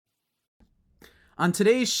On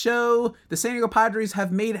today's show, the San Diego Padres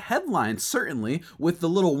have made headlines, certainly, with the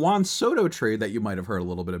little Juan Soto trade that you might have heard a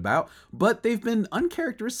little bit about, but they've been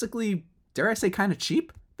uncharacteristically, dare I say, kind of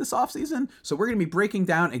cheap this offseason. So we're going to be breaking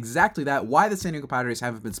down exactly that, why the San Diego Padres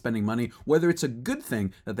haven't been spending money, whether it's a good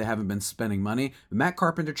thing that they haven't been spending money, the Matt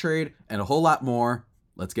Carpenter trade, and a whole lot more.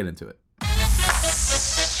 Let's get into it.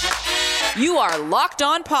 You are Locked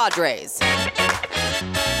On Padres,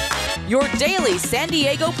 your daily San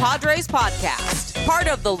Diego Padres podcast. Part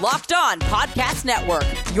of the Locked On Podcast Network,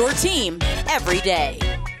 your team every day.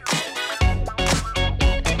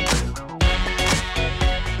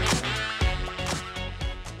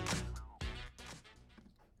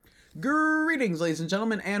 Greetings, ladies and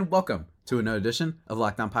gentlemen, and welcome to another edition of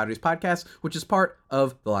Locked On Padres podcast, which is part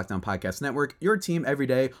of the Locked On Podcast Network, your team every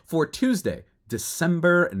day for Tuesday,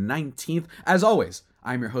 December 19th. As always,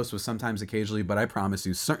 I'm your host with sometimes occasionally, but I promise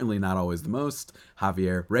you, certainly not always the most,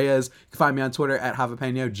 Javier Reyes. You can find me on Twitter at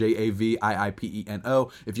Javipeno,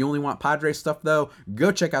 Javiipeno. If you only want Padres stuff, though,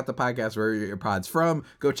 go check out the podcast where your pod's from.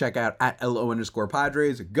 Go check out at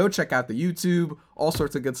LO_Padres. Go check out the YouTube. All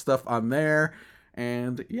sorts of good stuff on there.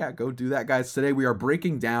 And yeah, go do that, guys. Today we are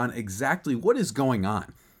breaking down exactly what is going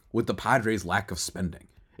on with the Padres' lack of spending.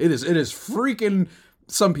 It is freaking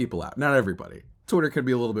some people out, not everybody. Twitter can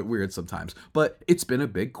be a little bit weird sometimes, but it's been a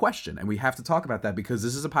big question, and we have to talk about that because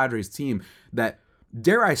this is a Padres team that,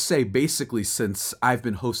 dare I say, basically since I've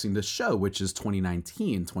been hosting this show, which is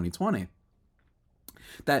 2019, 2020,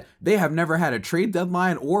 that they have never had a trade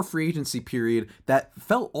deadline or free agency period that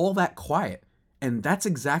felt all that quiet. And that's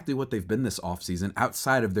exactly what they've been this offseason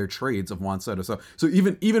outside of their trades of Juan Soto. So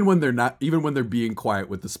even when they're being quiet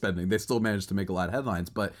with the spending, they still manage to make a lot of headlines.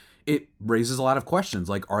 But it raises a lot of questions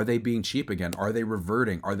like, are they being cheap again? Are they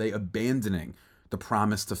reverting? Are they abandoning the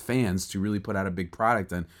promise to fans to really put out a big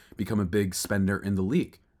product and become a big spender in the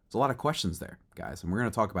league? There's a lot of questions there, guys, and we're going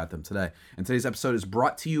to talk about them today. And today's episode is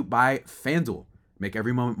brought to you by FanDuel. Make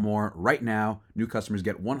every moment more. Right now, new customers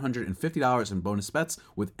get $150 in bonus bets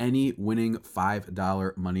with any winning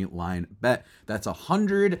 $5 money line bet. That's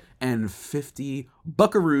 150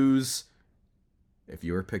 buckaroos if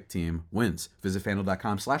your pick team wins. Visit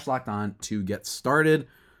FanDuel.com/lockedon to get started.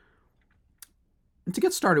 And to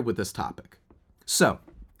get started with this topic. So,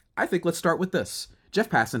 I think let's start with this. Jeff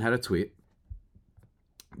Passan had a tweet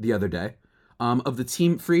the other day of the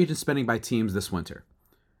team free agent spending by teams this winter.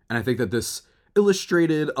 And I think that this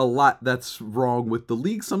illustrated a lot that's wrong with the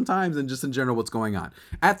league sometimes and just in general what's going on.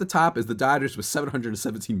 At the top is the Dodgers with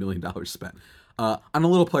 $717 million spent on a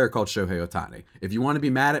little player called Shohei Ohtani. If you want to be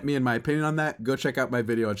mad at me and my opinion on that, go check out my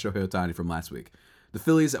video on Shohei Ohtani from last week. The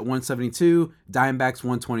Phillies at 172, Diamondbacks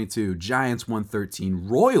 122, Giants 113,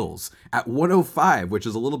 Royals at 105, which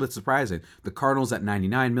is a little bit surprising. The Cardinals at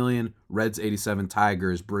 99 million, Reds 87,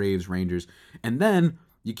 Tigers, Braves, Rangers. And then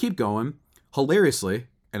you keep going, hilariously,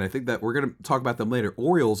 and I think that we're going to talk about them later.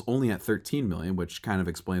 Orioles only at 13 million, which kind of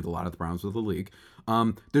explains a lot of the problems with the league.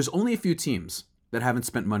 There's only a few teams that haven't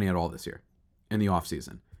spent money at all this year in the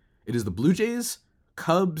offseason. It is the Blue Jays,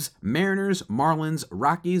 Cubs, Mariners, Marlins,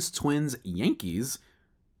 Rockies, Twins, Yankees,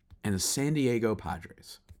 and the San Diego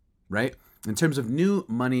Padres, right? In terms of new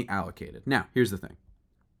money allocated. Now, here's the thing.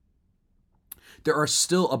 There are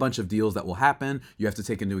still a bunch of deals that will happen. You have to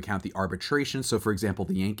take into account the arbitration. So, for example,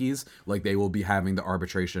 the Yankees, like they will be having the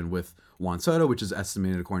arbitration with Juan Soto, which is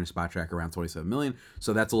estimated according to Spot Track around 27 million.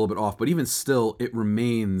 So that's a little bit off. But even still, it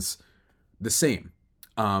remains the same.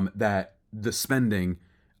 That the spending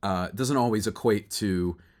doesn't always equate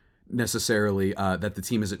to necessarily that the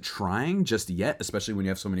team isn't trying just yet, especially when you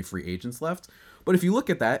have so many free agents left. But if you look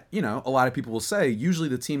at that, you know, a lot of people will say usually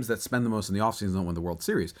the teams that spend the most in the offseason don't win the World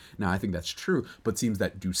Series. Now, I think that's true, but teams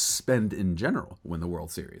that do spend in general win the World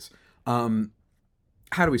Series.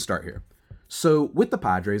 How do we start here? So with the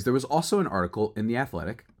Padres, there was also an article in The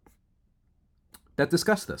Athletic that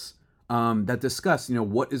discussed this, you know,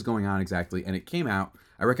 what is going on exactly. And it came out.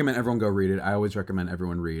 I recommend everyone go read it. I always recommend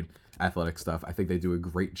everyone read Athletic stuff. I think they do a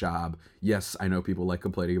great job. Yes, I know people like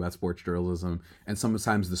complaining about sports journalism, and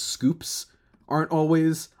sometimes the scoops aren't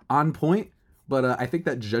always on point, but I think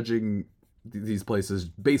that judging these places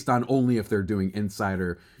based on only if they're doing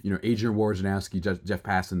insider, you know, Adrian Wojnarowski, Jeff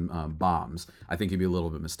Passan bombs, I think it'd be a little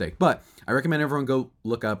bit of a mistake. But I recommend everyone go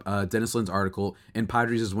look up Dennis Lin's article, "In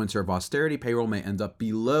Padres' Winter of Austerity, Payroll May End Up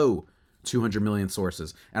Below 200 Million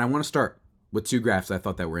Sources." And I want to start with two graphs that I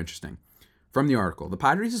thought that were interesting. From the article, the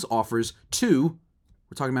Padres' offers to,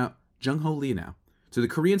 we're talking about Jung-Ho Lee now, to the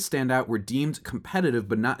Korean standout were deemed competitive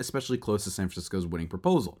but not especially close to San Francisco's winning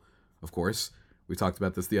proposal. Of course, we talked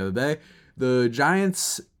about this the other day. The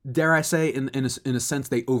Giants, dare I say, in a sense,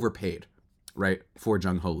 they overpaid right, for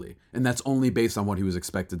Jung Ho Lee. And that's only based on what he was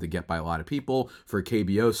expected to get by a lot of people for a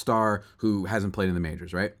KBO star who hasn't played in the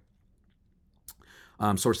majors, right?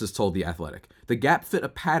 Sources told The Athletic. The gap fit a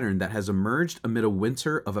pattern that has emerged amid a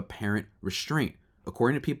winter of apparent restraint.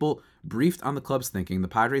 According to people briefed on the club's thinking, the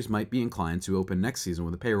Padres might be inclined to open next season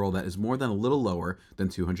with a payroll that is more than a little lower than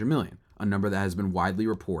 $200 million, a number that has been widely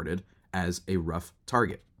reported as a rough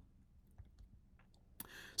target.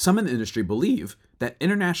 Some in the industry believe that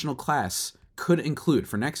international class could include,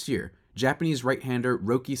 for next year, Japanese right-hander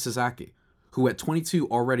Roki Sasaki, who at 22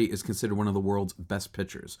 already is considered one of the world's best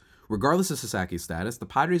pitchers. Regardless of Sasaki's status, the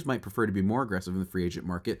Padres might prefer to be more aggressive in the free agent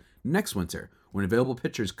market next winter, when available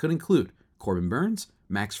pitchers could include Corbin Burns,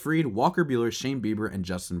 Max Fried, Walker Buehler, Shane Bieber, and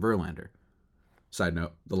Justin Verlander. Side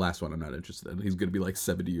note, the last one I'm not interested in. He's going to be like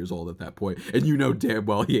 70 years old at that point, and you know damn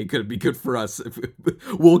well he ain't going to be good for us.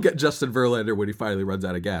 We'll get Justin Verlander when he finally runs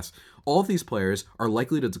out of gas. All of these players are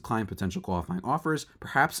likely to decline potential qualifying offers,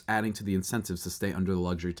 perhaps adding to the incentives to stay under the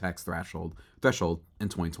luxury tax threshold in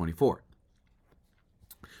 2024.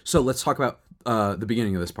 So let's talk about the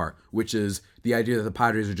beginning of this part, which is the idea that the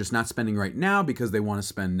Padres are just not spending right now because they want to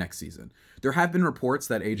spend next season. There have been reports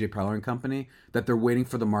that AJ Preller and company that they're waiting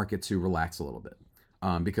for the market to relax a little bit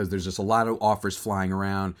because there's just a lot of offers flying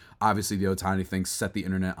around. Obviously, the Ohtani thing set the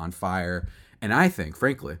internet on fire. And I think,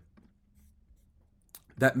 frankly,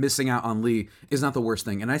 that missing out on Lee is not the worst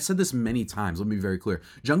thing. And I said this many times. Let me be very clear.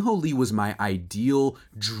 Jung Ho Lee was my ideal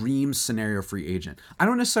dream scenario free agent. I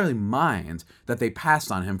don't necessarily mind that they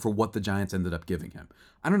passed on him for what the Giants ended up giving him.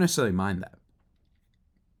 I don't necessarily mind that.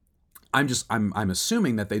 I'm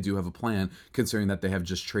assuming that they do have a plan, considering that they have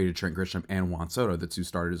just traded Trent Grisham and Juan Soto, the two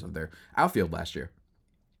starters of their outfield last year.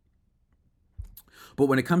 But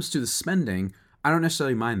when it comes to the spending, I don't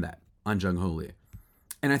necessarily mind that on Jung Ho Lee.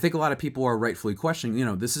 And I think a lot of people are rightfully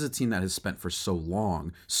questioning, this is a team that has spent for so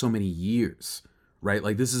long, so many years, right?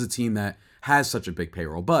 Like, this is a team that has such a big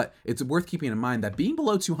payroll, but it's worth keeping in mind that being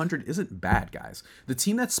below 200 isn't bad, guys. The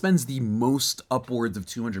team that spends the most upwards of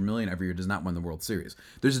 200 million every year does not win the World Series.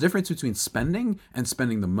 There's a difference between spending and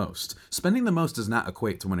spending the most. Spending the most does not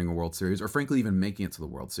equate to winning a World Series or frankly even making it to the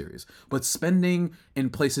World Series, but spending in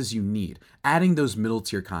places you need, adding those middle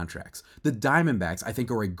tier contracts. The Diamondbacks, I think,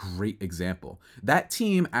 are a great example. That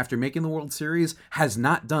team, after making the World Series, has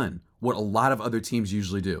not done what a lot of other teams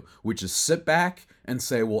usually do, which is sit back and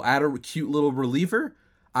say, we'll add a cute little reliever,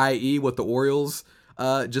 i.e. what the Orioles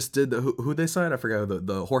just did. Who they signed? I forgot.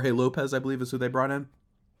 The Jorge Lopez, I believe, is who they brought in.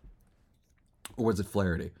 Or was it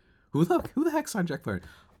Flaherty? Who the heck signed Jack Flaherty?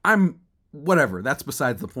 Whatever. That's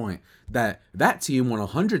besides the point. That team won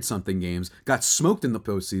 100-something games, got smoked in the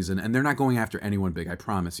postseason, and they're not going after anyone big, I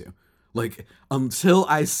promise you. Like, until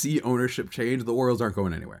I see ownership change, the Orioles aren't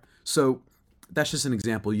going anywhere. So that's just an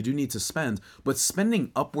example. You do need to spend, but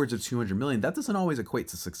spending upwards of 200 million, that doesn't always equate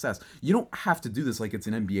to success. You don't have to do this like it's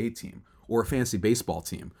an NBA team or a fantasy baseball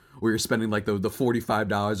team where you're spending like the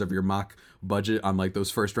 $45 of your mock budget on like those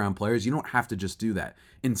first round players. You don't have to just do that.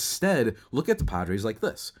 Instead, look at the Padres like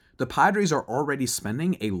this. The Padres are already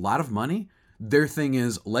spending a lot of money. Their thing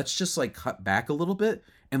is, let's just like cut back a little bit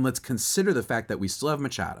and let's consider the fact that we still have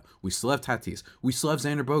Machado, we still have Tatis, we still have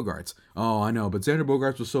Xander Bogaerts. Oh, I know, but Xander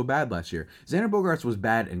Bogaerts was so bad last year. Xander Bogaerts was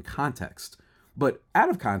bad in context, but out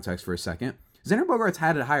of context for a second, Xander Bogaerts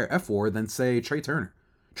had a higher F4 than, say, Trey Turner.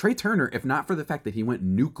 Trey Turner, if not for the fact that he went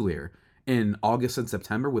nuclear in August and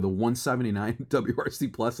September with a 179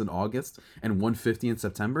 WRC plus in August and 150 in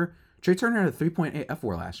September, Trey Turner had a 3.8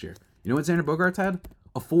 F4 last year. You know what Xander Bogaerts had?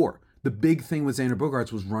 A 4. The big thing with Xander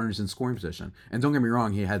Bogaerts was runners in scoring position. And don't get me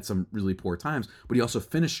wrong, he had some really poor times, but he also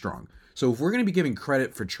finished strong. So if we're going to be giving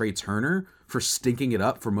credit for Trey Turner for stinking it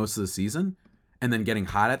up for most of the season and then getting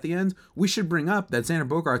hot at the end, we should bring up that Xander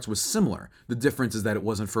Bogaerts was similar. The difference is that it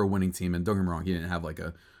wasn't for a winning team. And don't get me wrong, he didn't have like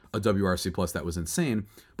a WRC plus that was insane.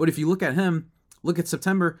 But if you look at him, look at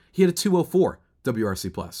September, he had a 204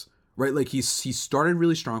 WRC plus, right? Like he started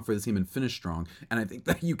really strong for the team and finished strong. And I think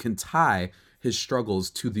that you can tie his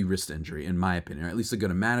struggles to the wrist injury, in my opinion, or at least a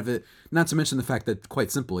good amount of it. Not to mention the fact that,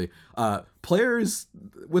 quite simply, players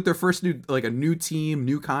with their first a new team,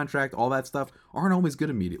 new contract, all that stuff, aren't always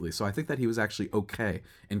good immediately. So I think that he was actually okay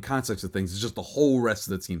in context of things. It's just the whole rest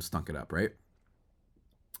of the team stunk it up, right?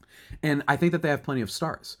 And I think that they have plenty of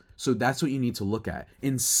stars. So that's what you need to look at.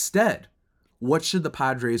 Instead, what should the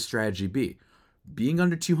Padres' strategy be? Being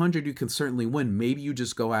under 200, you can certainly win. Maybe you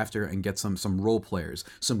just go after and get some role players,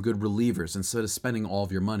 some good relievers, instead of spending all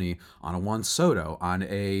of your money on a Juan Soto, on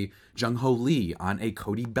a Jung Ho Lee, on a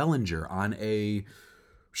Cody Bellinger, on a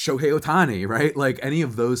Shohei Ohtani, right? Like any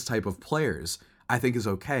of those type of players, I think is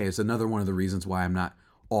okay. It's another one of the reasons why I'm not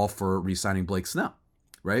all for re-signing Blake Snell.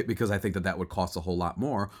 right? Because I think that would cost a whole lot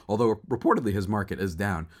more, although reportedly his market is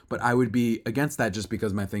down. But I would be against that just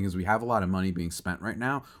because my thing is we have a lot of money being spent right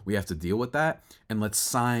now. We have to deal with that, and let's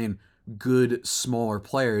sign good smaller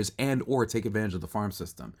players and or take advantage of the farm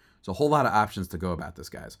system. So a whole lot of options to go about this,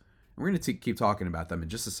 guys. And we're going to keep talking about them in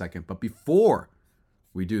just a second. But before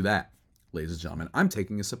we do that, ladies and gentlemen, I'm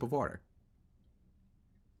taking a sip of water.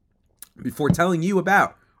 Before telling you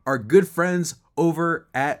about our good friends over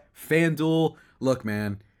at FanDuel. Look,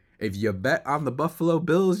 man, if you bet on the Buffalo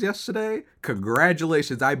Bills yesterday,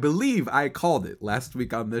 congratulations. I believe I called it last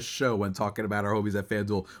week on this show when talking about our homies at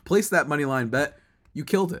FanDuel. Place that money line bet. You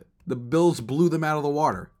killed it. The Bills blew them out of the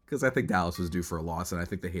water because I think Dallas was due for a loss, and I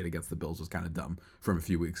think the hate against the Bills was kind of dumb from a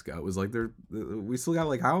few weeks ago. It was like, we still got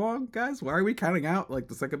like how long, guys? Why are we counting out like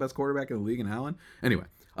the second best quarterback in the league in Allen? Anyway,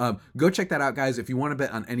 go check that out, guys. If you want to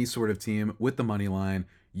bet on any sort of team with the money line,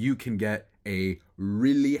 you can get a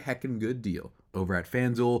really heckin' good deal over at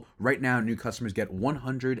FanDuel. Right now, new customers get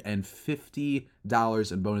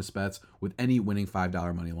 $150 in bonus bets with any winning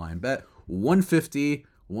 $5 money line bet. 150,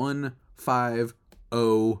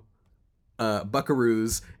 150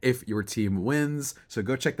 Buckaroos if your team wins. So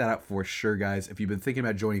go check that out for sure, guys. If you've been thinking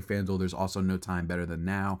about joining FanDuel, there's also no time better than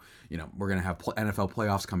now. You know, we're going to have NFL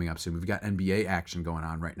playoffs coming up soon. We've got NBA action going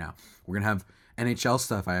on right now. We're going to have NHL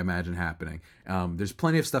stuff, I imagine, happening. There's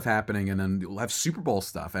plenty of stuff happening, and then we'll have Super Bowl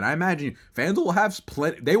stuff. And I imagine FanDuel will have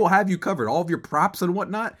they will have you covered. All of your props and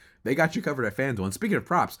whatnot, they got you covered at FanDuel. And speaking of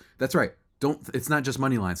props, that's right. It's not just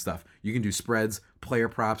money line stuff. You can do spreads, player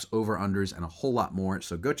props, over-unders, and a whole lot more.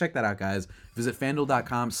 So go check that out, guys. Visit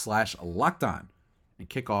FanDuel.com/lockedon and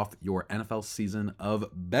kick off your NFL season of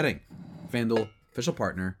betting. FanDuel, official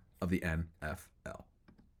partner of the NFL.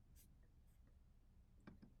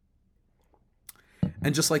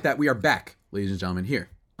 And just like that, we are back, ladies and gentlemen, here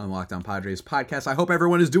on the Locked On Padres podcast. I hope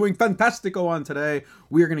everyone is doing fantastico on today.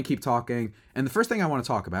 We are going to keep talking. And the first thing I want to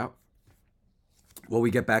talk about, while we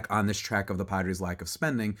get back on this track of the Padres' lack of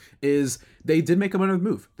spending, is they did make a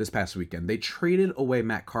move this past weekend. They traded away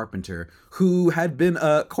Matt Carpenter, who had been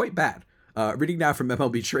quite bad. Reading now from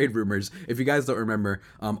MLB Trade Rumors, if you guys don't remember,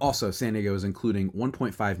 also San Diego is including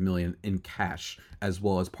 $1.5 million in cash as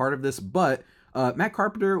well as part of this. But Matt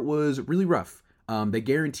Carpenter was really rough. They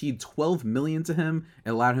guaranteed $12 million to him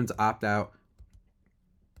and allowed him to opt out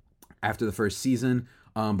after the first season.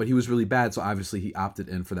 But he was really bad, so obviously he opted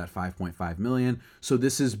in for that $5.5 million. So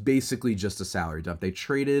this is basically just a salary dump. They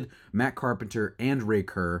traded Matt Carpenter and Ray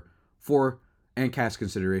Kerr and cash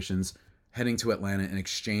considerations heading to Atlanta in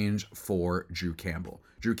exchange for Drew Campbell.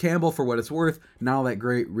 Drew Campbell, for what it's worth, not all that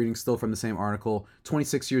great. Reading still from the same article,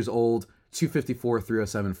 26 years old, 254,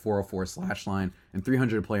 307, 404 slash line, and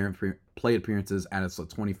 300 play appearances as a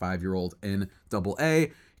 25-year-old in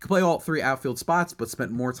Double-A. Could play all three outfield spots, but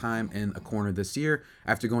spent more time in a corner this year.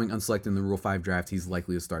 After going unselected in the Rule 5 draft, he's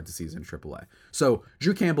likely to start the season in AAA. So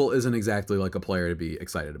Drew Campbell isn't exactly like a player to be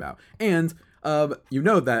excited about. And you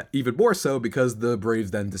know that even more so because the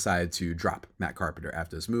Braves then decided to drop Matt Carpenter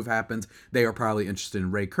after this move happened. They are probably interested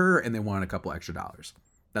in Ray Kerr, and they wanted a couple extra dollars.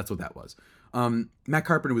 That's what that was. Matt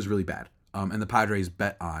Carpenter was really bad. And the Padres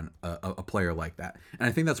bet on a player like that. And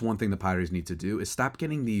I think that's one thing the Padres need to do is stop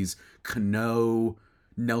getting these Cano,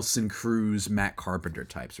 Nelson Cruz, Matt Carpenter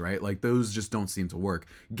types, right? Like those just don't seem to work.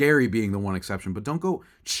 Gary being the one exception, but don't go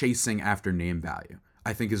chasing after name value.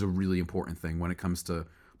 I think is a really important thing when it comes to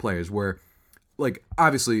players where, like,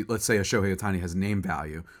 obviously, let's say a Shohei Ohtani has name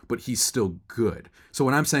value, but he's still good. So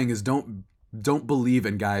what I'm saying is don't believe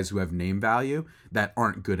in guys who have name value that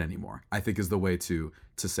aren't good anymore, I think is the way to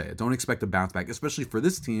say it. Don't expect a bounce back, especially for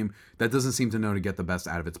this team that doesn't seem to know to get the best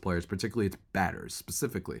out of its players, particularly its batters,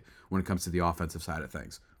 specifically when it comes to the offensive side of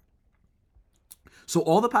things. So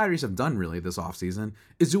all the Padres have done really this offseason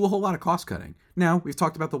is do a whole lot of cost cutting. Now, we've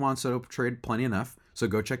talked about the Juan Soto trade plenty enough, so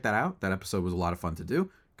go check that out. That episode was a lot of fun to do.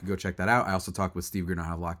 You can go check that out. I also talked with Steve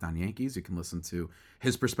Granado of Locked On Yankees. You can listen to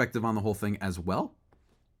his perspective on the whole thing as well.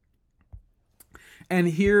 And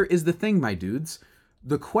here is the thing, my dudes.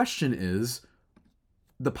 The question is,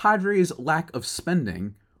 the Padres' lack of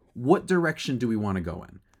spending, what direction do we want to go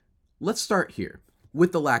in? Let's start here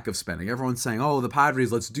with the lack of spending. Everyone's saying, oh, the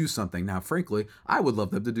Padres, let's do something. Now, frankly, I would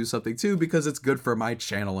love them to do something too because it's good for my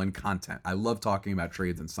channel and content. I love talking about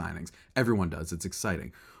trades and signings. Everyone does. It's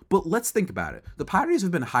exciting. But let's think about it. The Padres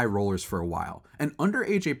have been high rollers for a while, and under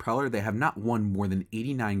AJ Preller, they have not won more than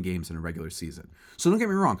 89 games in a regular season. So don't get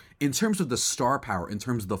me wrong. In terms of the star power, in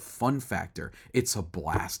terms of the fun factor, it's a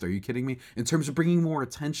blast. Are you kidding me? In terms of bringing more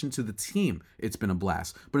attention to the team, it's been a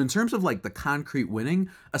blast. But in terms of like the concrete winning,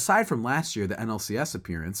 aside from last year, the NLCS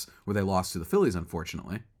appearance, where they lost to the Phillies,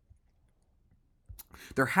 unfortunately,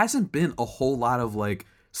 There hasn't been a whole lot of like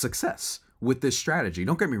success with this strategy.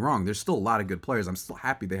 Don't get me wrong, there's still a lot of good players. I'm still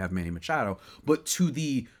happy they have Manny Machado, but to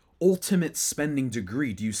the ultimate spending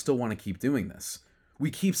degree, do you still want to keep doing this? We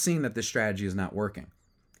keep seeing that this strategy is not working,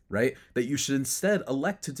 right? That you should instead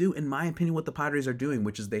elect to do, in my opinion, what the Padres are doing,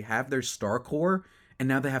 which is they have their star core and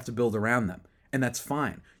now they have to build around them. And that's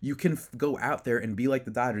fine. You can go out there and be like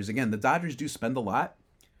the Dodgers. Again, the Dodgers do spend a lot,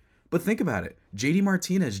 but think about it. JD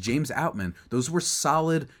Martinez, James Outman, those were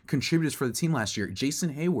solid contributors for the team last year.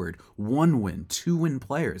 Jason Hayward, 1-win, 2-win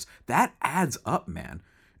players. That adds up, man.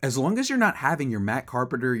 As long as you're not having your Matt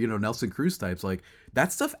Carpenter, Nelson Cruz types, like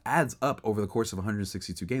that stuff adds up over the course of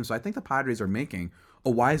 162 games. So I think the Padres are making a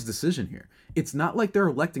wise decision here. It's not like they're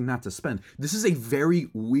electing not to spend. This is a very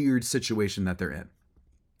weird situation that they're in.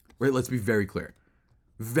 Right? Let's be very clear.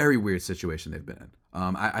 Very weird situation they've been in.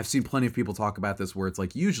 I've seen plenty of people talk about this where it's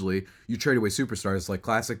like usually you trade away superstars, like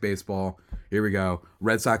classic baseball. Here we go.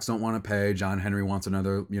 Red Sox don't want to pay. John Henry wants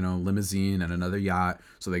another, limousine and another yacht.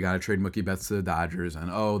 So they got to trade Mookie Betts to the Dodgers. And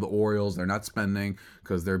the Orioles, they're not spending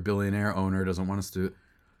because their billionaire owner doesn't want us to.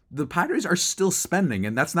 The Padres are still spending,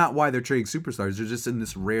 and that's not why they're trading superstars. They're just in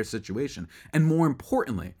this rare situation. And more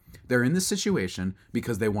importantly, they're in this situation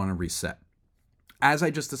because they want to reset. As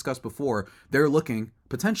I just discussed before, they're looking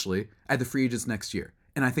potentially at the free agents next year.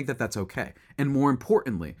 And I think that that's okay. And more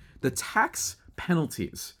importantly, the tax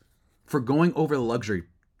penalties for going over the luxury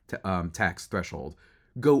tax threshold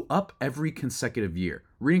go up every consecutive year.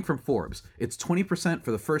 Reading from Forbes, it's 20%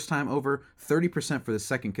 for the first time over, 30% for the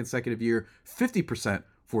second consecutive year, 50%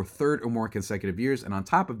 for third or more consecutive years. And on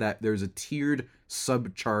top of that, there's a tiered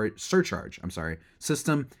surcharge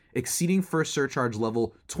system exceeding first surcharge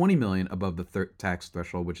level $20 million above the tax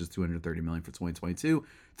threshold, which is $230 million for 2022,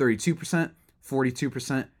 32%,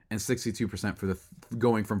 42%, and 62% for the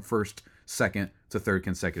going from first, second to third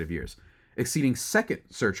consecutive years. Exceeding second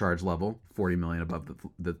surcharge level, $40 million above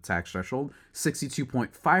the tax threshold,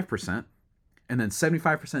 62.5%, and then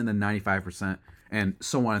 75%, and then 95%, and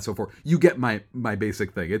so on and so forth. You get my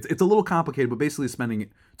basic thing. It's a little complicated, but basically spending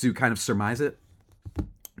to kind of surmise it,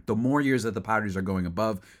 the more years that the Padres are going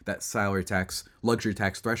above that salary tax, luxury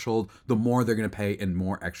tax threshold, the more they're going to pay in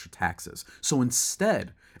more extra taxes. So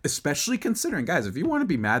instead, especially considering, guys, if you want to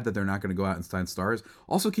be mad that they're not going to go out and sign stars,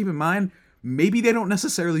 also keep in mind, maybe they don't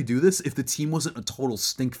necessarily do this if the team wasn't a total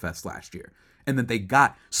stinkfest last year and that they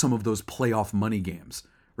got some of those playoff money games,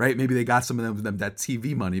 right? Maybe they got some of them that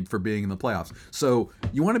TV money for being in the playoffs. So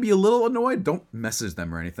you want to be a little annoyed? Don't message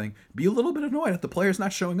them or anything. Be a little bit annoyed at the players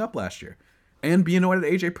not showing up last year. And be annoyed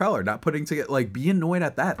at AJ Preller not putting together, be annoyed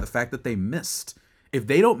at that, the fact that they missed. If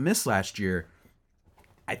they don't miss last year,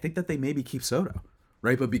 I think that they maybe keep Soto,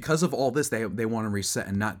 right? But because of all this, they want to reset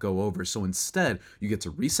and not go over. So instead, you get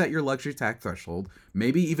to reset your luxury tax threshold.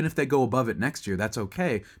 Maybe even if they go above it next year, that's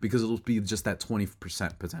okay because it'll be just that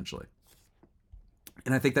 20% potentially.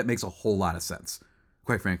 And I think that makes a whole lot of sense,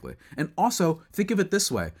 quite frankly. And also, think of it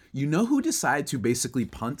this way. You know who decided to basically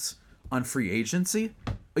punt on free agency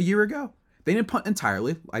a year ago? They didn't punt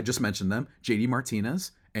entirely. I just mentioned them. JD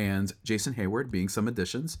Martinez and Jason Hayward being some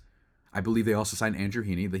additions. I believe they also signed Andrew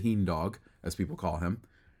Heaney, the Heen Dog, as people call him.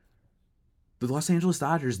 The Los Angeles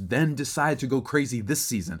Dodgers then decide to go crazy this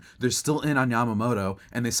season. They're still in on Yamamoto,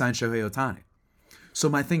 and they signed Shohei Ohtani. So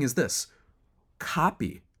my thing is this.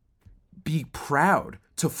 Copy. Be proud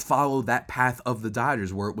to follow that path of the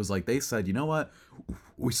Dodgers, where it was like they said, you know what?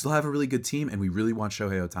 We still have a really good team, and we really want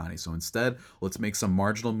Shohei Ohtani. So instead, let's make some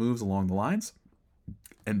marginal moves along the lines.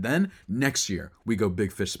 And then next year, we go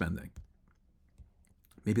big fish spending.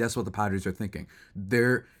 Maybe that's what the Padres are thinking.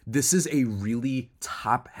 This is a really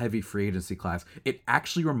top-heavy free agency class. It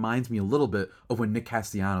actually reminds me a little bit of when Nick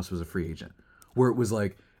Castellanos was a free agent, where it was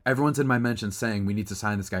like, everyone's in my mentions saying, we need to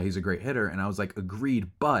sign this guy. He's a great hitter. And I was like,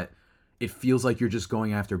 agreed, but it feels like you're just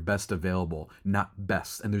going after best available, not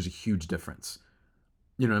best. And there's a huge difference.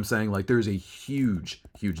 You know what I'm saying? Like, there's a huge,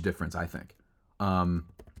 huge difference, I think,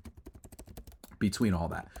 between all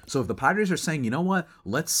that. So if the Padres are saying, you know what,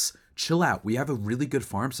 let's chill out. We have a really good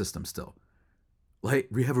farm system still. Like,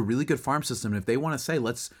 we have a really good farm system. And if they want to say,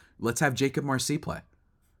 let's have Jacob Marcy play,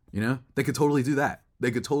 they could totally do that.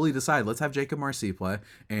 They could totally decide, let's have Jacob Marcy play.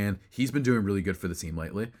 And he's been doing really good for the team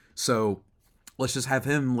lately. So let's just have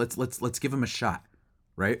him. Let's give him a shot.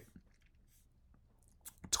 Right.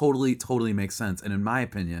 Totally makes sense. And in my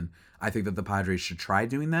opinion, I think that the Padres should try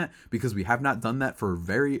doing that because we have not done that for a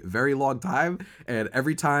very, very long time. And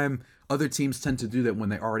every time other teams tend to do that when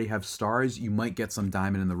they already have stars, you might get some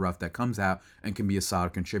diamond in the rough that comes out and can be a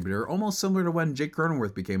solid contributor, almost similar to when Jake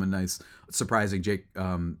Cronenworth became a nice, surprising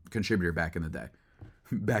contributor back in the day.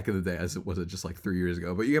 Back in the day, as it wasn't just like 3 years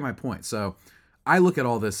ago. But you get my point. So I look at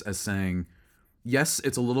all this as saying, yes,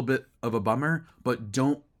 it's a little bit of a bummer, but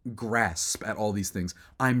don't grasp at all these things.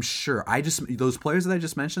 I'm sure those players that I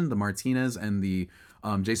just mentioned, the Martinez and the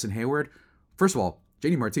Jason Hayward. First of all,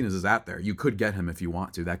 JD Martinez is out there. You could get him if you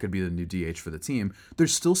want to. That could be the new DH for the team.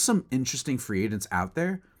 There's still some interesting free agents out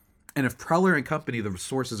there. And if Preller and company, the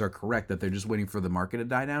sources are correct that they're just waiting for the market to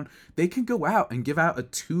die down, they can go out and give out a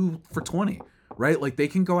 2 for 20, right? Like they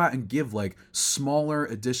can go out and give like smaller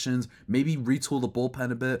additions, maybe retool the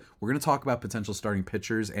bullpen a bit. We're going to talk about potential starting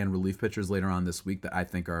pitchers and relief pitchers later on this week that I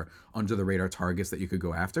think are under the radar targets that you could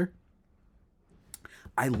go after.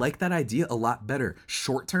 I like that idea a lot better.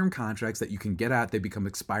 Short-term contracts that you can get at, they become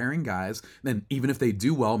expiring guys. Then even if they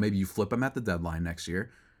do well, maybe you flip them at the deadline next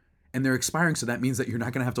year. And they're expiring, so that means that you're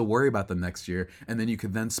not going to have to worry about them next year, and then you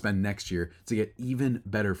could then spend next year to get even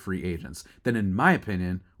better free agents than, in my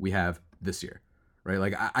opinion, we have this year, right?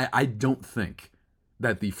 Like, I don't think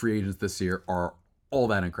that the free agents this year are all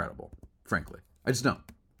that incredible, frankly. I just don't.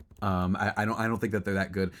 I don't think that they're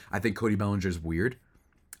that good. I think Cody Bellinger's weird.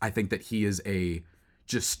 I think that he is a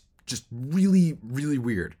just really, really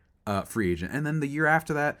weird free agent. And then the year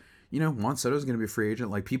after that, Juan Soto is going to be a free agent.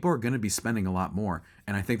 Like, people are going to be spending a lot more.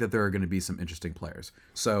 And I think that there are going to be some interesting players.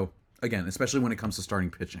 So, again, especially when it comes to starting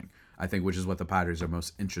pitching, I think, which is what the Padres are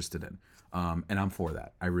most interested in. And I'm for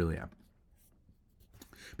that. I really am.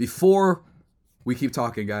 Before we keep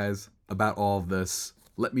talking, guys, about all of this,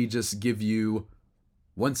 let me just give you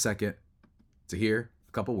 1 second to hear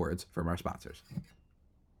a couple words from our sponsors.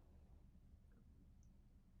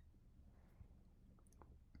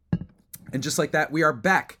 And just like that, we are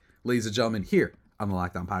back, ladies and gentlemen, here on the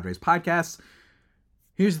Locked On Padres podcast.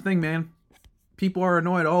 Here's the thing, man. People are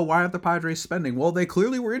annoyed. Oh, why aren't the Padres spending? Well, they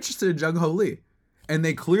clearly were interested in Jung Ho Lee. And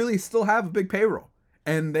they clearly still have a big payroll.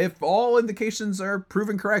 And if all indications are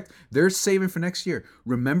proven correct, they're saving for next year.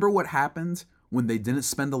 Remember what happened when they didn't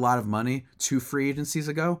spend a lot of money 2 free agencies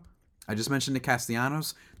ago? I just mentioned the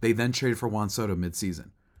Castellanos. They then traded for Juan Soto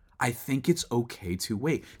midseason. I think it's okay to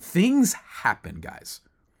wait. Things happen, guys.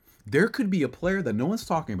 There could be a player that no one's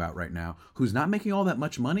talking about right now who's not making all that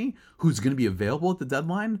much money, who's going to be available at the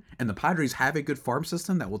deadline, and the Padres have a good farm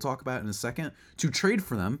system that we'll talk about in a second to trade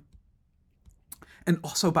for them. And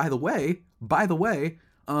also, by the way,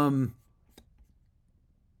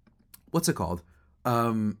 what's it called?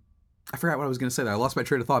 I forgot what I was going to say there. I lost my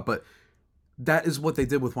train of thought, but that is what they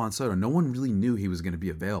did with Juan Soto. No one really knew he was going to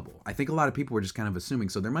be available. I think a lot of people were just kind of assuming.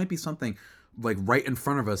 So there might be something like right in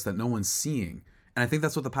front of us that no one's seeing. And I think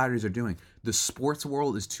that's what the Padres are doing. The sports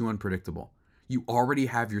world is too unpredictable. You already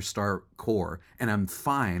have your star core, and I'm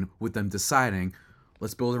fine with them deciding,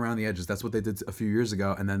 let's build around the edges. That's what they did a few years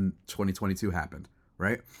ago, and then 2022 happened,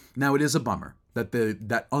 right? Now, it is a bummer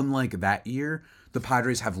that unlike that year, the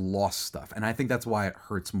Padres have lost stuff, and I think that's why it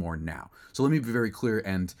hurts more now. So let me be very clear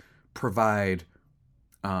and provide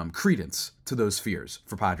credence to those fears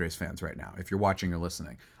for Padres fans right now, if you're watching or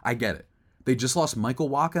listening. I get it. They just lost Michael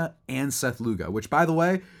Wacha and Seth Lugo, which, by the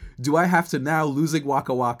way, do I have to now, losing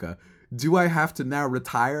Waka Waka, do I have to now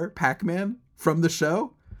retire Pac-Man from the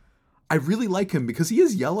show? I really like him because he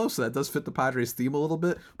is yellow, so that does fit the Padres theme a little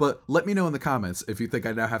bit. But let me know in the comments if you think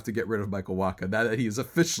I now have to get rid of Michael Wacha, that he is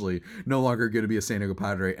officially no longer going to be a San Diego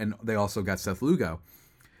Padre, and they also got Seth Lugo.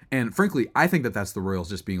 And frankly, I think that that's the Royals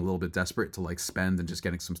just being a little bit desperate to like spend and just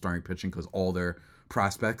getting some starting pitching because all their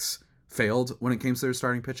prospects failed when it came to their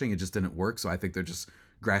starting pitching. It just didn't work. So I think they're just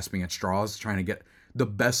grasping at straws, trying to get the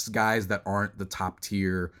best guys that aren't the top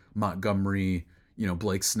tier Montgomery,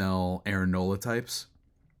 Blake Snell, Aaron Nola types.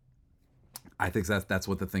 I think that's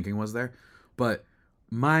what the thinking was there. But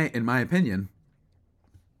in my opinion,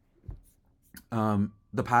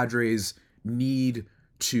 the Padres need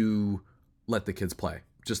to let the kids play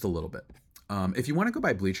just a little bit. If you want to go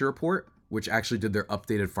by Bleacher Report, which actually did their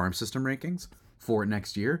updated farm system rankings for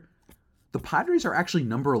next year, the Padres are actually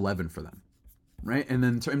number 11 for them, right? And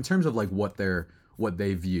then in terms of like what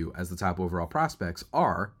they view as the top overall prospects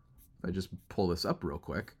are, if I just pull this up real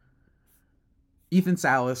quick, Ethan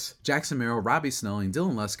Salas, Jackson Merrill, Robbie Snelling,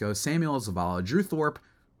 Dylan Lesko, Samuel Zavala, Drew Thorpe,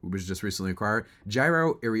 who was just recently acquired,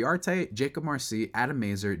 Jairo Iriarte, Jacob Marcy, Adam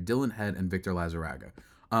Mazer, Dylan Head, and Victor Lazaraga.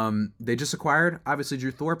 They just acquired, obviously,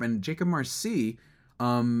 Drew Thorpe, and Jacob Marcy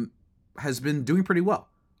has been doing pretty well.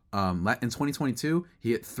 In 2022,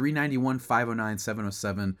 he hit 391, 509,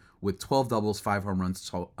 707 with 12 doubles, 5 home runs,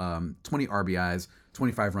 20 RBIs,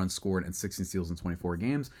 25 runs scored, and 16 steals in 24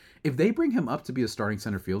 games. If they bring him up to be a starting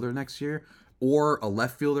center fielder next year, or a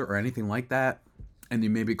left fielder or anything like that, and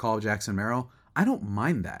you maybe call Jackson Merrill, I don't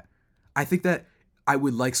mind that. I think that I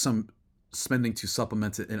would like some spending to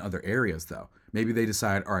supplement it in other areas, though. Maybe they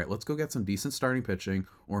decide, all right, let's go get some decent starting pitching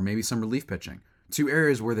or maybe some relief pitching. two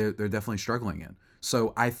areas where they're definitely struggling in.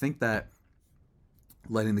 So I think that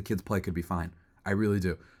letting the kids play could be fine. I really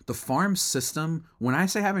do. The farm system, when I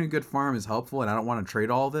say having a good farm is helpful and I don't want to trade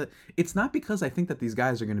all of it, it's not because I think that these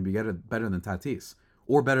guys are going to be better than Tatis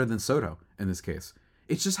or better than Soto in this case.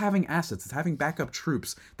 It's just having assets. It's having backup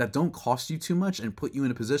troops that don't cost you too much and put you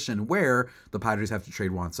in a position where the Padres have to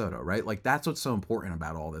trade Juan Soto, right? Like, that's what's so important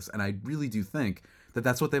about all this. And I really do think that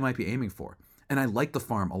that's what they might be aiming for. And I like the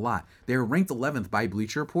farm a lot. They're ranked 11th by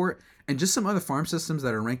Bleacher Report, and just some other farm systems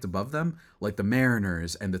that are ranked above them, like the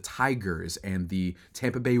Mariners and the Tigers and the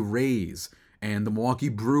Tampa Bay Rays and the Milwaukee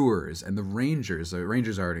Brewers and the Rangers. The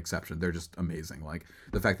Rangers are an exception. They're just amazing. Like,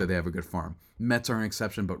 the fact that they have a good farm. Mets are an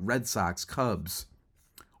exception, but Red Sox, Cubs,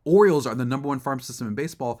 Orioles are the number one farm system in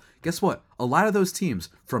baseball. Guess what? A lot of those teams,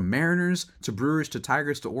 from Mariners to Brewers to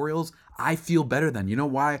Tigers to Orioles, I feel better than. You know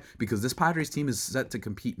why? Because this Padres team is set to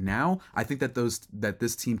compete now. I think that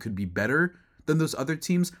this team could be better than those other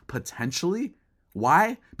teams potentially.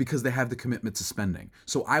 Why? Because they have the commitment to spending.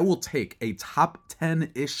 So I will take a top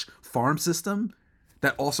 10-ish farm system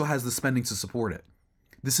that also has the spending to support it.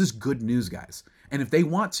 This is good news, guys. And if they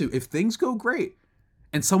want to, if things go great,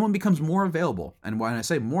 and someone becomes more available, and when I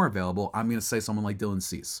say more available, I'm going to say someone like Dylan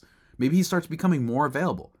Cease. Maybe he starts becoming more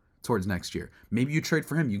available towards next year. Maybe you trade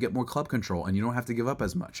for him, you get more club control, and you don't have to give up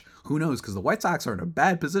as much. Who knows? Because the White Sox are in a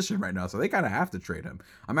bad position right now, so they kind of have to trade him.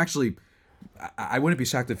 I wouldn't be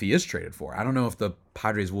shocked if he is traded for. I don't know if the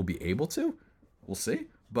Padres will be able to. We'll see.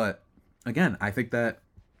 But again, I think that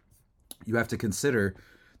you have to consider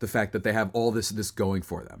the fact that they have all this going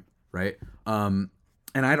for them, right?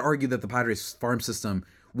 And I'd argue that the Padres farm system,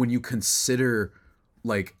 when you consider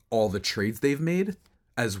like all the trades they've made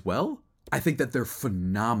as well, I think that they're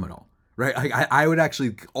phenomenal, right? I would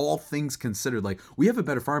actually, all things considered, like, we have a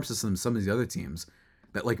better farm system than some of these other teams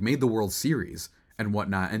that like made the World Series and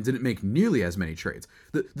whatnot and didn't make nearly as many trades.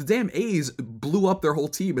 The damn A's blew up their whole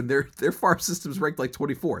team and their farm system's ranked like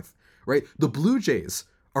 24th, right? The Blue Jays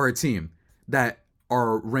are a team that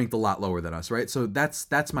are ranked a lot lower than us, right? So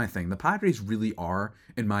that's my thing. The Padres really are,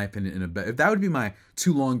 in my opinion, in a bet. If that would be my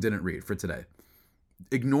too long didn't read for today.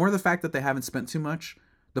 Ignore the fact that they haven't spent too much.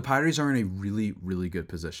 The Padres are in a really, really good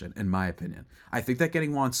position, in my opinion. I think that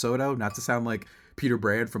getting Juan Soto, not to sound like Peter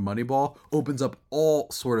Brand from Moneyball, opens up all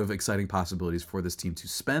sort of exciting possibilities for this team to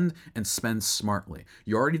spend and spend smartly.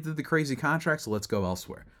 You already did the crazy contract, so let's go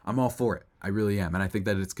elsewhere. I'm all for it. I really am. And I think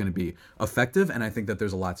that it's going to be effective, and I think that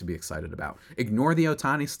there's a lot to be excited about. Ignore the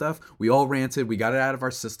Ohtani stuff. We all ranted. We got it out of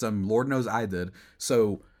our system. Lord knows I did.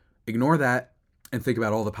 So ignore that and think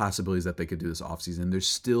about all the possibilities that they could do this offseason. There's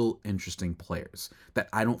still interesting players that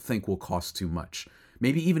I don't think will cost too much.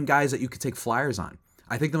 Maybe even guys that you could take flyers on.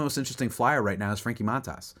 I think the most interesting flyer right now is Frankie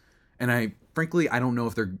Montas. And I don't know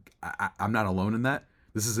if I'm not alone in that.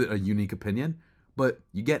 This is a unique opinion. But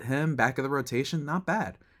you get him back of the rotation, not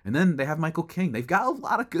bad. And then they have Michael King. They've got a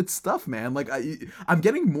lot of good stuff, man. Like, I'm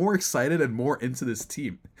getting more excited and more into this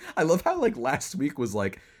team. I love how, like, last week was,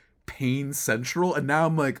 like, pain central. And now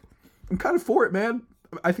I'm like, I'm kind of for it, man.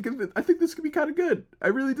 I think this could be kind of good. I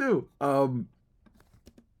really do. I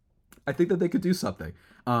think that they could do something.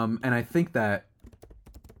 And I think that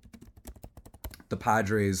the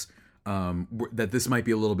Padres, that this might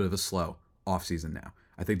be a little bit of a slow offseason now.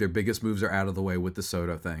 I think their biggest moves are out of the way with the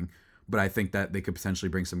Soto thing, but I think that they could potentially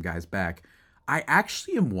bring some guys back. I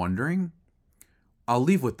actually am wondering, I'll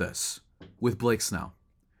leave with this, with Blake Snell.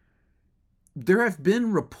 There have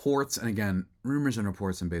been reports, and again, rumors and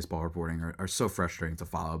reports in baseball reporting are so frustrating to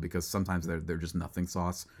follow because sometimes they're just nothing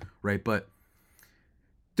sauce, right? But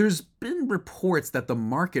there's been reports that the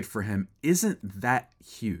market for him isn't that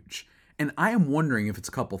huge. And I am wondering if it's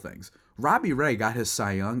a couple things. Robbie Ray got his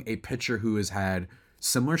Cy Young, a pitcher who has had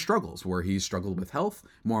similar struggles where he's struggled with health.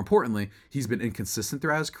 More importantly, he's been inconsistent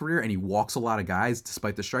throughout his career and he walks a lot of guys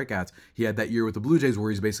despite the strikeouts. He had that year with the Blue Jays where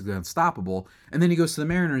he's basically unstoppable. And then he goes to the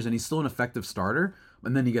Mariners and he's still an effective starter.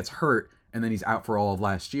 And then he gets hurt and then he's out for all of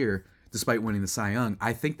last year despite winning the Cy Young.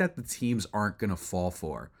 I think that the teams aren't going to fall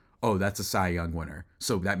for, oh, that's a Cy Young winner,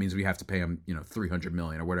 so that means we have to pay him, $300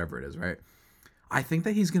 million or whatever it is, right? I think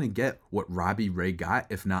that he's going to get what Robbie Ray got,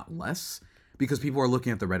 if not less, because people are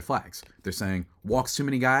looking at the red flags. They're saying, walks too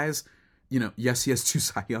many guys. Yes, he has 2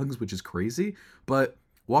 Cy Youngs, which is crazy, but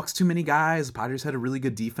walks too many guys. The Padres had a really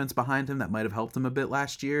good defense behind him that might have helped him a bit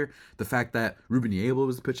last year. The fact that Ruben Yabel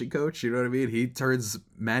was the pitching coach, you know what I mean? He turns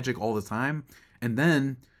magic all the time. And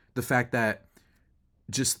then the fact that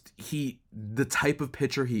just the type of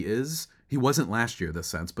pitcher he is, he wasn't last year in this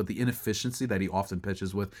sense, but the inefficiency that he often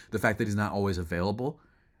pitches with, the fact that he's not always available,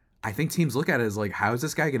 I think teams look at it as like, how is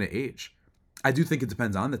this guy going to age? I do think it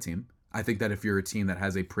depends on the team. I think that if you're a team that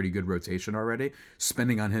has a pretty good rotation already,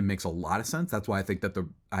 spending on him makes a lot of sense. That's why I think that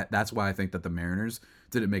the Mariners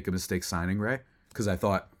didn't make a mistake signing Ray, because I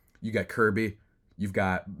thought you got Kirby, you've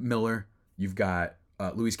got Miller, you've got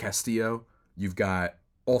Luis Castillo, you've got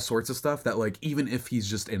all sorts of stuff that, like, even if he's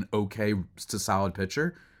just an okay to solid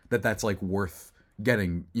pitcher, that's like worth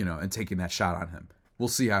getting, and taking that shot on him. We'll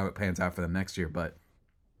see how it pans out for them next year, but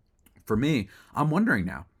for me, I'm wondering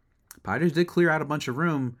now. Padres did clear out a bunch of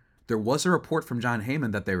room. There was a report from John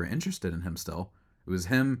Heyman that they were interested in him still. It was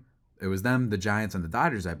them, the Giants, and the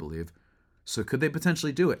Dodgers, I believe. So could they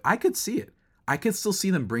potentially do it? I could see it. I could still see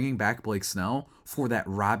them bringing back Blake Snell for that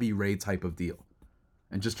Robbie Ray type of deal.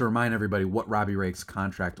 And just to remind everybody what Robbie Ray's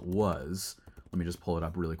contract was, let me just pull it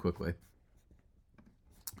up really quickly.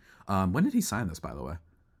 When did he sign this, by the way?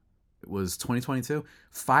 It was 2022.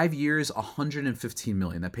 5 years, $115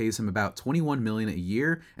 million. That pays him about $21 million a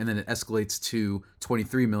year, and then it escalates to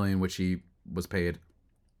 $23 million, which he was paid,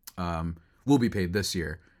 will be paid this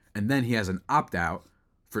year. And then he has an opt-out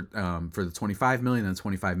for the $25 million and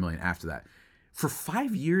 $25 million after that. For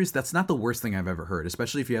 5 years, that's not the worst thing I've ever heard,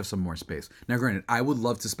 especially if you have some more space. Now, granted, I would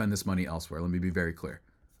love to spend this money elsewhere. Let me be very clear.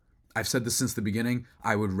 I've said this since the beginning.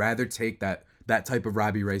 I would rather take that type of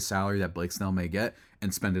Robbie Ray salary that Blake Snell may get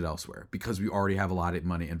and spend it elsewhere, because we already have a lot of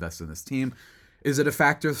money invested in this team. Is it a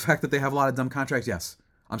factor, the fact that they have a lot of dumb contracts? Yes.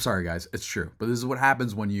 I'm sorry, guys. It's true. But this is what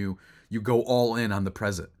happens when you go all in on the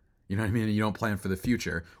present. You know what I mean? And you don't plan for the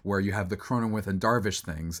future, where you have the Cronenworth and Darvish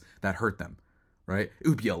things that hurt them, right? It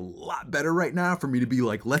would be a lot better right now for me to be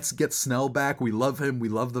like, let's get Snell back. We love him. We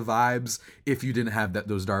love the vibes. If you didn't have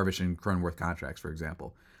those Darvish and Cronenworth contracts, for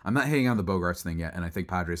example. I'm not hating on the Bogarts thing yet, and I think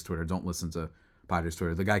Padres Twitter, don't listen to Padres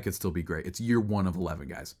Twitter. The guy could still be great. It's year 1 of 11,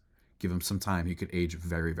 guys. Give him some time. He could age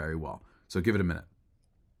very, very well. So give it a minute.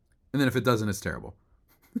 And then if it doesn't, it's terrible.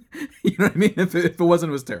 You know what I mean? If it wasn't,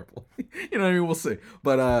 it was terrible. You know what I mean? We'll see.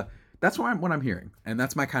 But that's what I'm hearing, and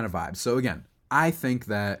that's my kind of vibe. So again, I think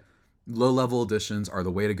that low-level additions are the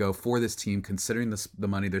way to go for this team, considering the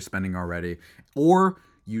money they're spending already, or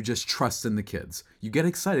you just trust in the kids. You get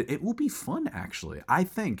excited. It will be fun, actually. I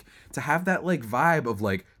think to have that like vibe of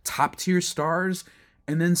like top tier stars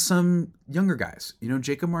and then some younger guys,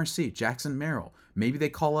 Jacob Marcy, Jackson Merrill. Maybe they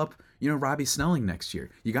call up, Robbie Snelling next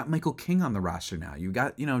year. You got Michael King on the roster now. You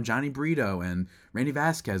got, Johnny Brito and Randy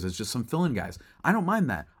Vasquez as just some fill-in guys. I don't mind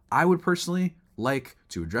that. I would personally like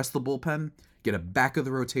to address the bullpen, get a back of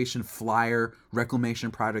the rotation flyer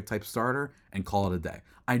reclamation project type starter, and call it a day.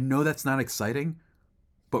 I know that's not exciting,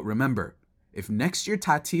 but remember, if next year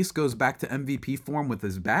Tatis goes back to MVP form with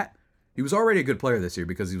his bat, he was already a good player this year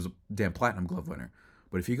because he was a damn Platinum Glove winner.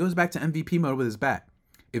 But if he goes back to MVP mode with his bat,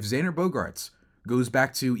 if Xander Bogaerts goes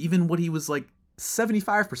back to even what he was like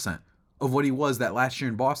 75% of what he was that last year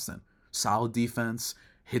in Boston, solid defense,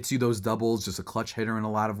 hits you those doubles, just a clutch hitter in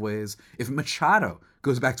a lot of ways. If Machado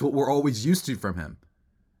goes back to what we're always used to from him,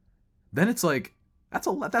 then it's like, that's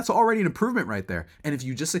already an improvement right there. And if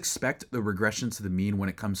you just expect the regression to the mean when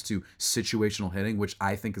it comes to situational hitting, which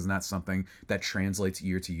I think is not something that translates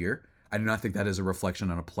year to year, I do not think that is a reflection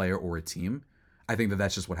on a player or a team. I think that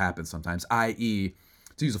that's just what happens sometimes, i.e.,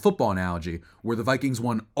 to use a football analogy, where the Vikings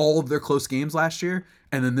won all of their close games last year,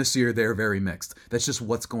 and then this year they're very mixed. That's just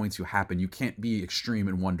what's going to happen. You can't be extreme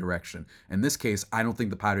in one direction. In this case, I don't think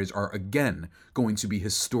the Padres are, again, going to be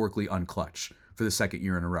historically unclutch for the second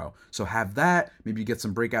year in a row. So have that. Maybe you get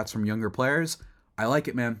some breakouts from younger players. I like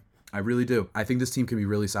it, man. I really do. I think this team can be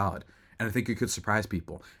really solid. And I think it could surprise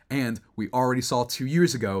people. And we already saw 2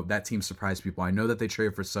 years ago that team surprised people. I know that they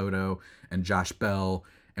traded for Soto and Josh Bell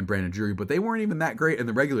and Brandon Drury, but they weren't even that great in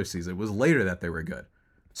the regular season. It was later that they were good.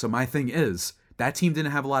 So my thing is, that team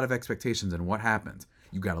didn't have a lot of expectations, and what happened?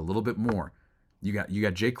 You got a little bit more. You got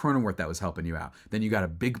Jake Cronenworth that was helping you out. Then you got a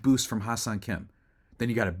big boost from Hassan Kim. Then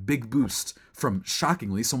you got a big boost from,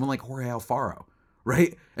 shockingly, someone like Jorge Alfaro,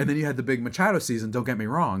 right? And then you had the big Machado season, don't get me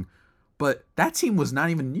wrong, but that team was not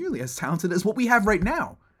even nearly as talented as what we have right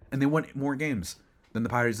now. And they won more games than the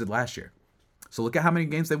Padres did last year. So look at how many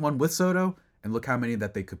games they won with Soto, and look how many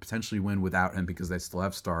that they could potentially win without him, because they still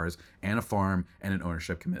have stars and a farm and an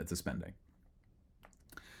ownership committed to spending.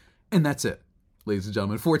 And that's it, ladies and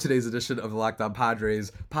gentlemen, for today's edition of the Locked On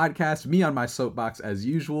Padres podcast. Me on my soapbox as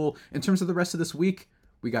usual. In terms of the rest of this week,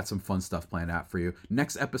 we got some fun stuff planned out for you.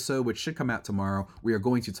 Next episode, which should come out tomorrow, we are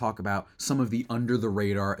going to talk about some of the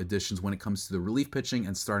under-the-radar additions when it comes to the relief pitching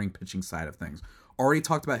and starting pitching side of things. Already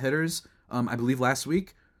talked about hitters, I believe, last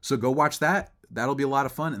week. So go watch that. That'll be a lot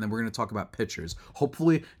of fun. And then we're going to talk about pitchers.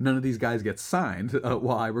 Hopefully none of these guys get signed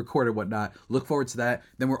while I record or whatnot. Look forward to that.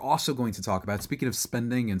 Then we're also going to talk about, speaking of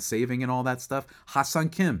spending and saving and all that stuff, Hassan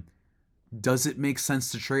Kim. Does it make sense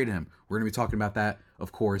to trade him? We're going to be talking about that,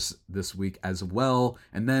 of course, this week as well.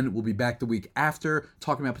 And then we'll be back the week after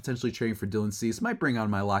talking about potentially trading for Dylan Cease. Might bring on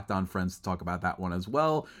my Locked On friends to talk about that one as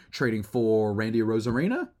well. Trading for Randy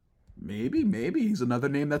Arozarena? Maybe. He's another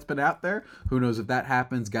name that's been out there. Who knows if that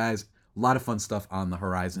happens, guys? A lot of fun stuff on the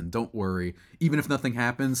horizon. Don't worry. Even if nothing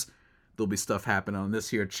happens, there'll be stuff happening on this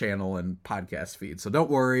here channel and podcast feed. So don't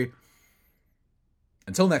worry.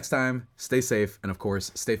 Until next time, stay safe and, of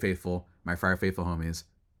course, stay faithful. My Friar Faithful homies,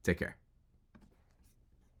 take care.